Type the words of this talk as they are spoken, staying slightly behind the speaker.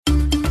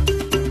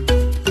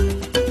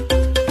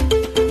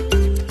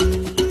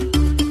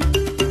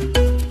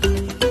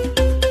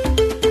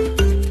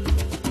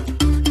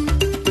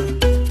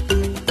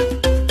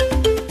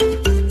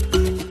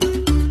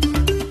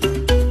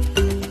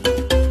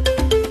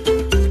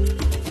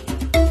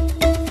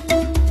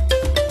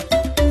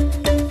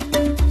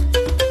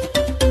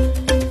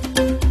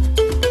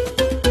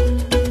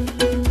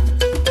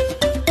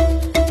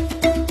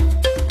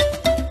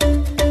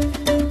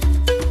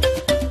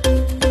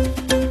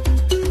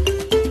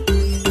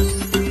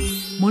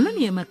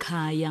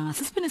makhaya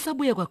sisiphinde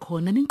sabuya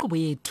kwakhona nenkqubo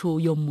yethu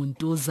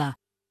yoMuntuza,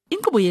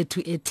 inkqubo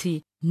yethu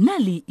ethi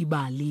nali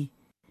ibali.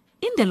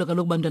 Indelo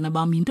kaloku bantwana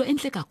bam yinto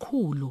entle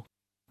kakhulu.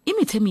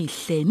 Imithe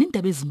emihle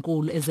neendaba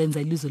ezinkulu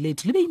ezenza ilizwe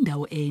lethu libe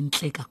yindawo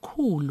entle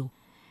kakhulu.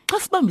 Xa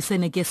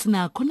sibambisene ke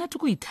sinakho nathi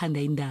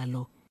ukuyithanda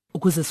indalo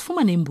ukuze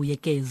sifumane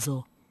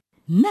imbuyekezo.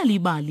 Nali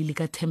ibali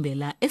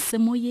likaThembela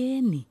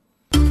esemoyeni.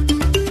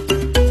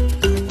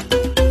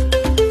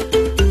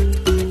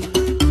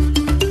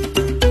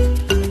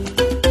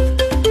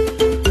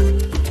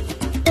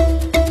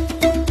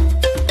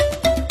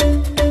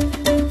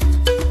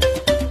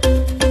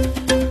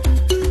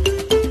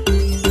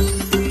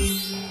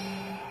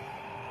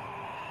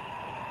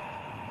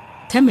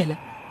 Thembela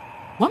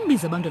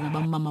wambiza abantwana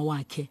bamama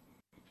wakhe.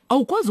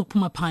 Awukwazi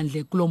ukuphuma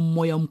phandle kulo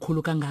moya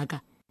omkhulu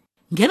kangaka.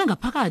 Ngena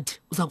ngaphakathi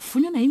uza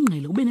kufunyanwa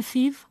yingqele ube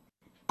nefiva.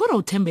 Kodwa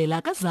uThembela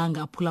akazange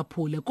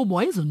aphulaphule kuba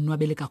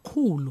wayezonwabele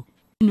kakhulu.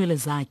 Inwele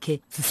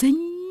zakhe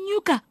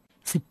zisenyuka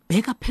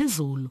zibheka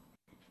phezulu.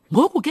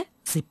 Ngoku ke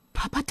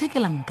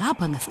ziphaphathekela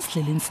ngapha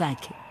ngasesidleleni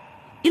sakhe.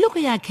 Iloko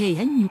yakhe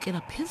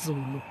yanyukela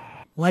phezulu.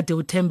 Wade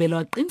uThembela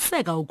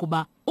waqiniseka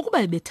ukuba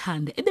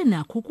ebethanda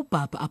ebenakho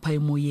ukubhabha apha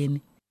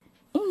emoyeni.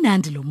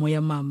 Umnandi lo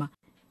moya mama,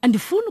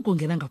 andifuni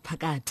ukungena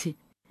ngaphakathi.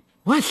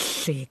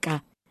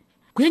 Wahleka.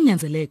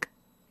 Kuyanyanzeleka,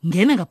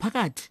 ngena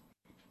ngaphakathi.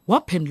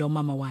 Waphendula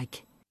umama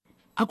wakhe.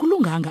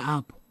 Akulunganga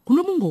apho,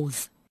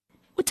 kunobungozi.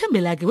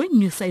 uThembela ke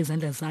wenyusa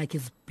izandla zakhe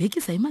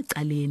zibhekisa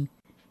emacaleni,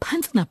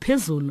 phantsi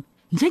naphezulu,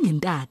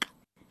 njengentaka.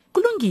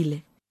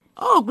 Kulungile.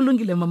 Oh,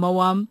 kulungile mama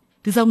wam,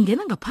 ndiza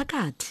kungena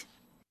ngaphakathi.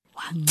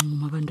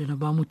 Wancuma abantwana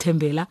bam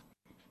uThembela.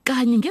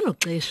 Kanye ngelo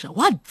xesha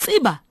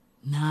watsiba.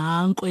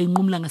 Nanko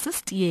enqumla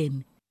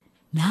ngasesitiyeni.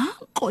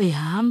 Nanko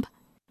ehamba.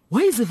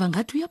 Wayiziva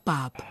ngathi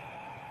uyabhabha.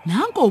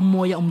 Nanko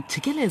umoya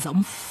umjikeleza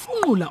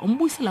umfunqula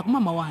umbuyisela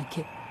kumama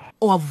wakhe,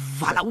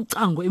 owavala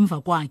ucango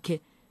emva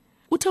kwakhe.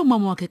 Uthe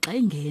umama wakhe xa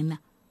engena,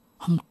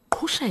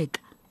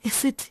 wamqhusheka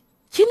esithi,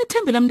 "Yini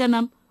Thembela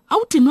mntanam,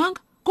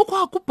 awudinwanga?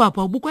 Kokwakho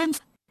ubhabha ubukwenza?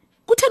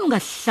 Kutheni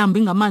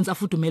ungahlambi ngamanzi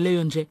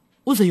afudumeleyo nje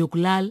uze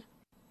yokulala?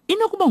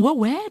 Inokuba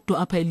ngowedwa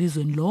apha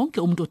elizweni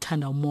lonke umuntu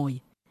othanda umoya."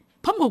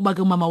 Phambi kokuba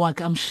ke umama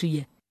wakhe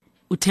amshiye,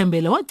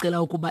 uThembela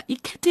wacela ukuba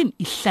ikhethini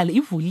ihlale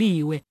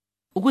ivuliwe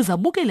ukuze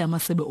abukele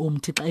amasebe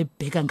omthi xa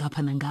ebheka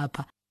ngapha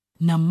nangapha,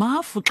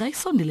 namafu xa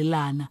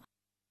isondelelana.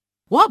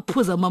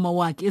 Waphuza umama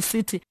wakhe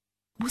esithi,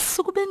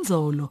 "Busuku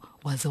benzolo,"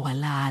 waze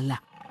walala.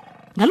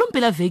 Ngalo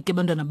mpelaveki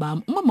abantwana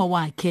bam, umama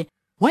wakhe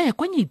waya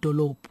kwenye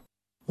idolophu,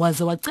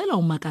 waze wacela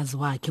umakazi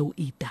wakhe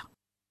uIda.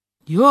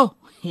 "Yo,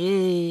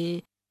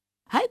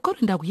 hayi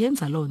kodwa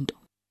ndakuyenza loo nto,"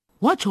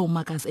 watsho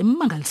umakazi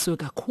emmangalisiwe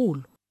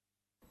kakhulu.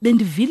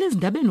 "Bendivile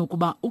ezindabeni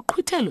ukuba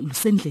uqhwithelo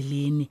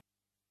lusendleleni.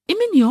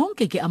 Imini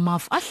yonke ke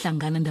amafu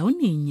ahlangana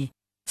ndawoninye,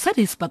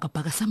 sathi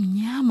isibhakabhaka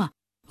samnyama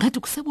ngathi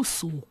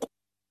kusebusuku."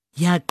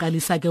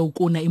 Yaqalisa ke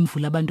ukuna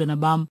imvula abantwana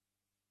bam.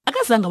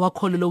 Akazange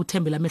wakholelwa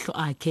uThembela amehlo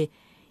akhe.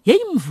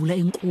 Yayimvula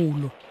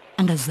enkulu,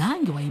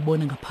 angazange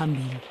wayibona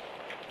ngaphambili.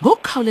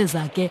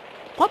 Ngokukhawuleza ke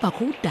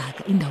kwabakho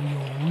udaka indawo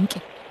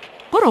yonke.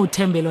 Kodwa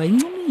uThembela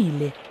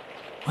wayincumile.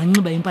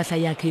 Wanxiba impahla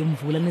yakhe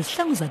yemvula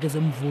nezihlangu zakhe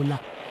zemvula,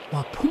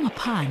 waphuma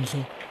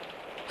phandle.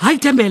 "Hayi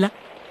Thembela,"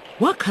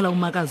 wakhala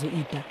umakazi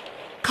uIda,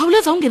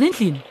 "khawuleza ungene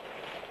endlini."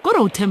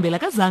 Kodwa uThembela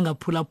akazange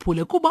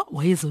aphulaphule kuba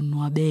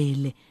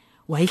wayezonwabele.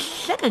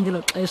 Wayihleka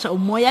ngelo xesha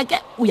umoya ke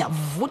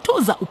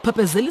uyavuthuza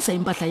uphephezelisa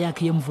impahla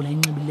yakhe yemvula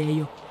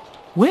enxibileyo.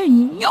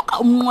 Wenyuka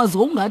umnqwazi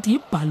ungathi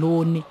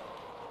yibhaloni.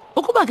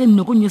 "Ukuba ke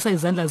ndinokunyusa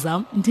izandla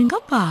zam,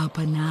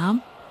 ndingabhabha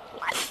nam."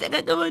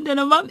 Wahleka ke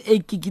abantwana bam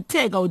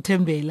egigitheka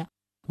uThembela.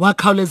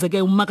 Wakhawuleza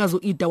ke umakazi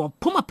uIda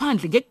waphuma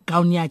phandle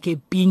ngegawuni yakhe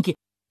epinki,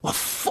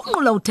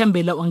 wafunqula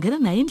uThembela wangena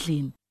naye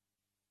endlini.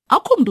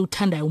 Akho mntu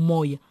uthandayo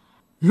umoya.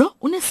 Lo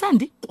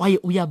unesandi kwaye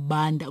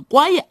uyabanda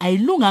kwaye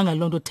ayilunganga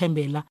loo nto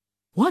Thembela,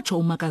 watsho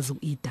umakazi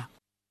uIda.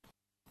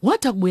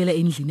 Wathi akubuyela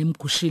endlini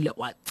emgushile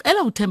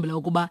wacela uThembela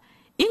ukuba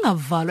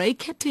ingavalwa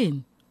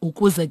ikhetheni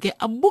ukuze ke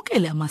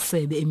abukele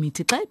amasebe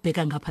emithi xa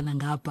ebheka ngapha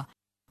nangapha.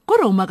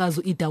 Kodwa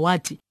umakazi uIda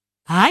wathi,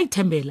 "Hayi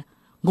Thembela,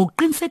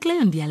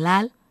 ngokuqinisekileyo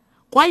ndiyalala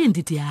kwaye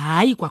ndithi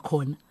hayi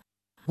kwakhona."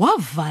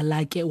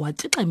 Wavala ke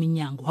watsixa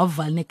iminyango,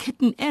 wavala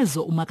nekhethini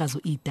ezo umakazi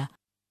uIda.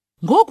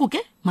 Ngoku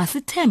ke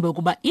masithembe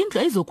ukuba indlu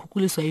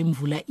ayizokhukuliswa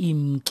yimvula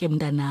imke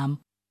mntanam.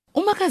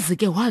 Umakazi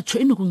ke watsho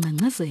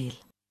enokuncangcazela.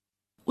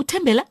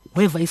 uThembela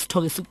weva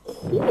isithoke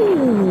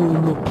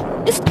esikhulu,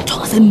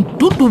 isithoke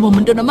sendudumo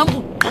mntwana mam,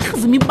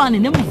 uqarhiza imibane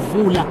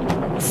nemvula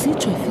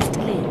sitsho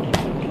efestileni.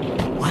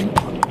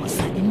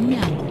 Wanqoqoza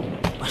emnyango,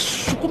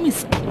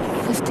 washukumisa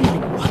ifestile,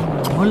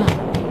 wangcola,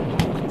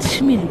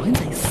 watshimile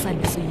wenza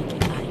isali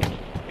soyikekayo.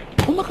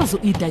 Umakazi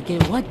uIda ke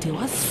wade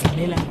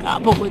wazimela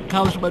ngapho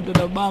kwekhawushi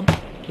bantwana bam.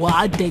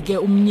 Wade ke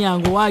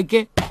umnyango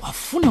wakhe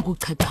wafuna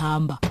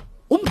ukuchachamba.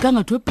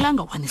 Umgangatho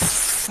weplanga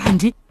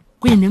wanesandi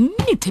kunye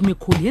nemithi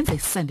emikhulu yenza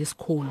isandi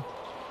esikhulu.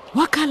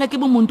 Wakhala ke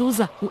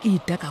bomuntuza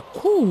uIda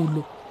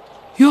kakhulu.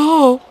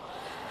 "Yo,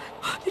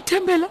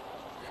 Thembela,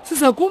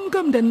 siza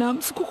kumka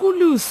mntanam,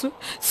 sikhukuliswe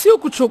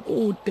siyokutsho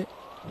kude."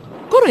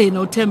 Kodwa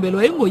yena uThembela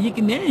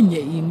wayengoyiki nenye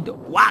into.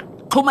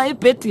 Waqhuma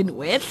ebhedini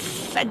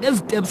wehla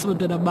ngeziteps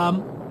bantwana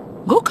bam.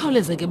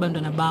 Ngokukhawuleza ke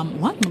bantwana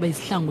bam wanxiba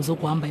izihlangu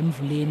zokuhamba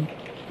emvuleni.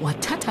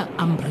 Wathatha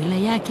umbrella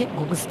yakhe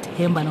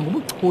ngokuzithemba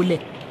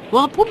nangobuchule.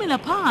 Waphumela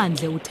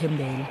phandle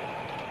uThembela.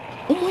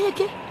 Umoya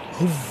ke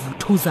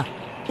uvuthuza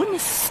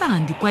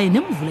unesandi kwaye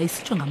nemvula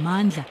isitsho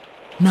ngamandla.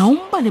 Na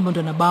umbane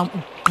bantwana bam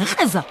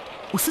ugqekreza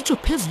usitsho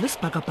phezulu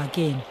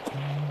esibhakabhakeni.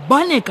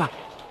 Kubaneka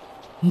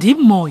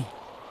ndimoya.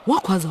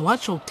 Wakhwaza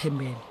watsho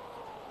uThembela.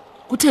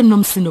 Kutheni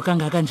nomsindo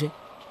kangaka nje?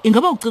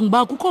 Ingaba ucinga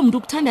uba kukho umuntu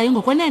ukuthandayo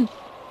ngokwenene?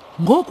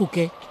 Ngoku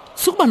ke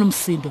sukuba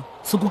nomsindo,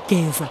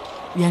 sukugeza,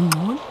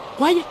 uyangcola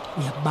kwaye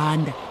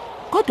uyabanda.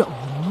 Kodwa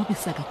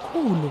uyonwabisa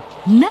kakhulu.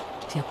 Mna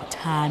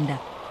ndiyakuthanda.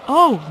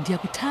 Oh,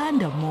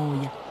 ndiyakuthanda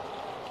moya.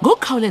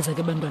 Ngokukhawuleza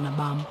ke bantwana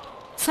bam,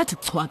 sathi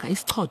chwaka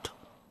isichotho.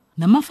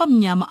 Namafa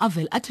amnyama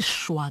avela athi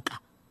shwaka.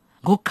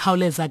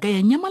 Ngokukhawuleza ke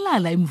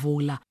yanyamalala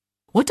imvula.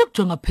 Wathi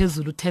kujonga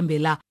phezulu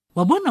uThembela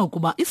wabona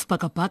ukuba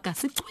isibhakabhaka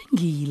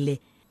sicwengile,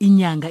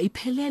 inyanga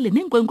iphelele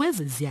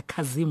neenkwenkwezi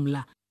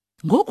ziyakhazimla.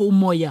 Ngoku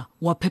umoya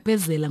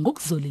waphephezela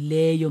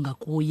ngokuzolileyo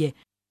ngakuye.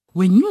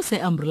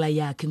 Wenyuse umbrella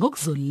yakhe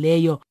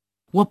ngokuzolileyo,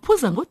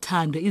 waphuza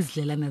ngothando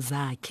izidlelana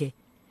zakhe.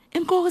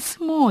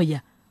 Enkosi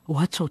moya,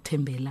 watsho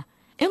uThembela.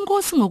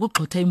 Enkosi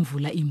ngokugxotha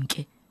imvula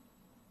imke.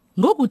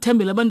 Ngoku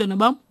uThembela abantwana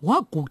bam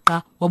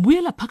waguqa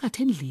wabuyela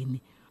phakathi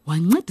endlini.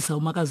 Wancedisa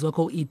umakazi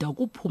wakhe uIda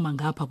ukuphuma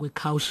ngapha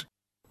kwekhawushi.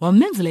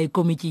 Wamenzela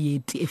ikomityi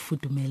yeti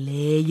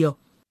efudumeleyo.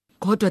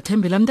 Kodwa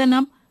Thembela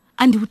mntanam,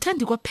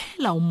 andiwuthandi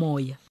kwaphela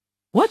umoya,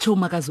 watsho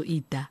umakazi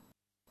uIda.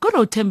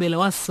 Kodwa uThembela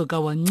wasuka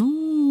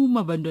wancuma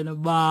abantwana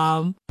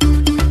bam.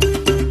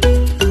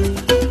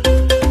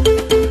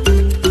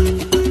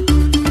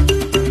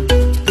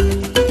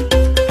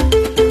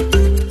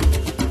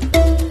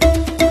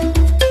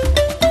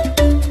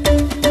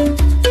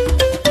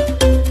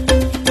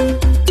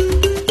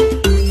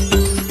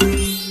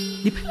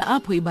 Liphela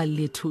apho ibali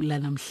lethu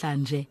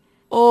lanamhlanje.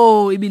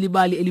 Oh,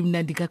 ibilibali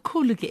elimnandi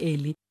kakhulu ke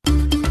eli.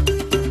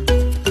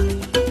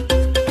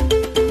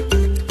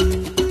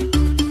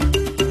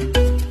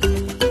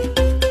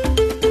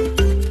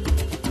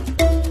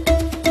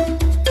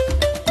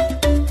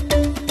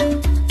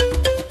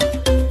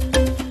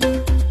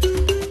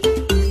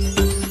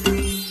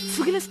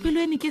 Sukile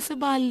siphelweni ke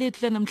sebali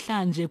lethu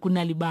lanamhlanje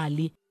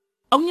kunalibali.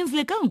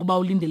 Awunyanzelekanga ukuba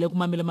ulindele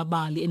kumamela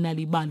amabali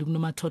enalibali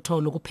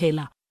kunomathotholo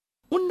kuphela.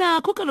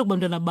 Unakho kaloku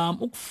bantwana bam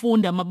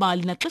ukufunda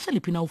amabali naxesha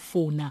liphi na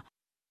ufuna.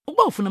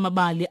 Ukuba ufuna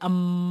amabali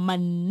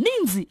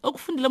amaninzi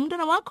okufundela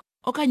umntwana wakho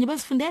okanye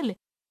bazifundele,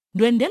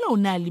 ndwendela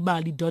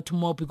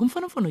unalibali.mobi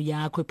kumfonomfono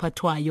yakho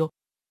ephathwayo.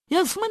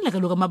 Yazifumanela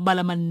kaloku amabali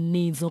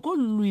amaninzi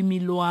ngokolwimi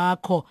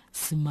lwakho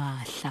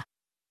simahla.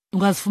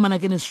 Ungazifumana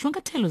ke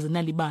nezishwankathelo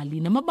zenalibali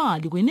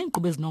namabali kunye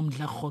neenkqubo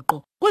ezinomdla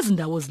rhoqo kwezi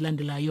ndawo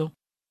zilandelayo.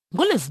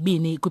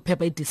 NgoLwezibini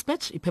kwiphepha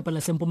iDispatch, iphepha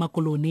laseMpuma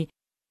Koloni.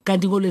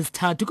 Kanti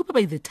ngoLwezithathu kwiphepha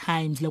iThe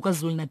Times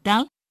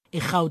laKwaZulu-Natal,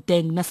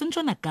 eGauteng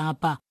naseNtshona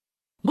Kapa.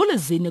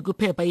 NgoLwezine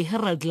kwiphepha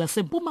iHerald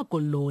laseMpuma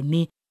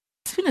Koloni.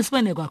 Siphinde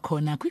sibane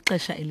kwakhona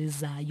kwixesha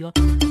elizayo.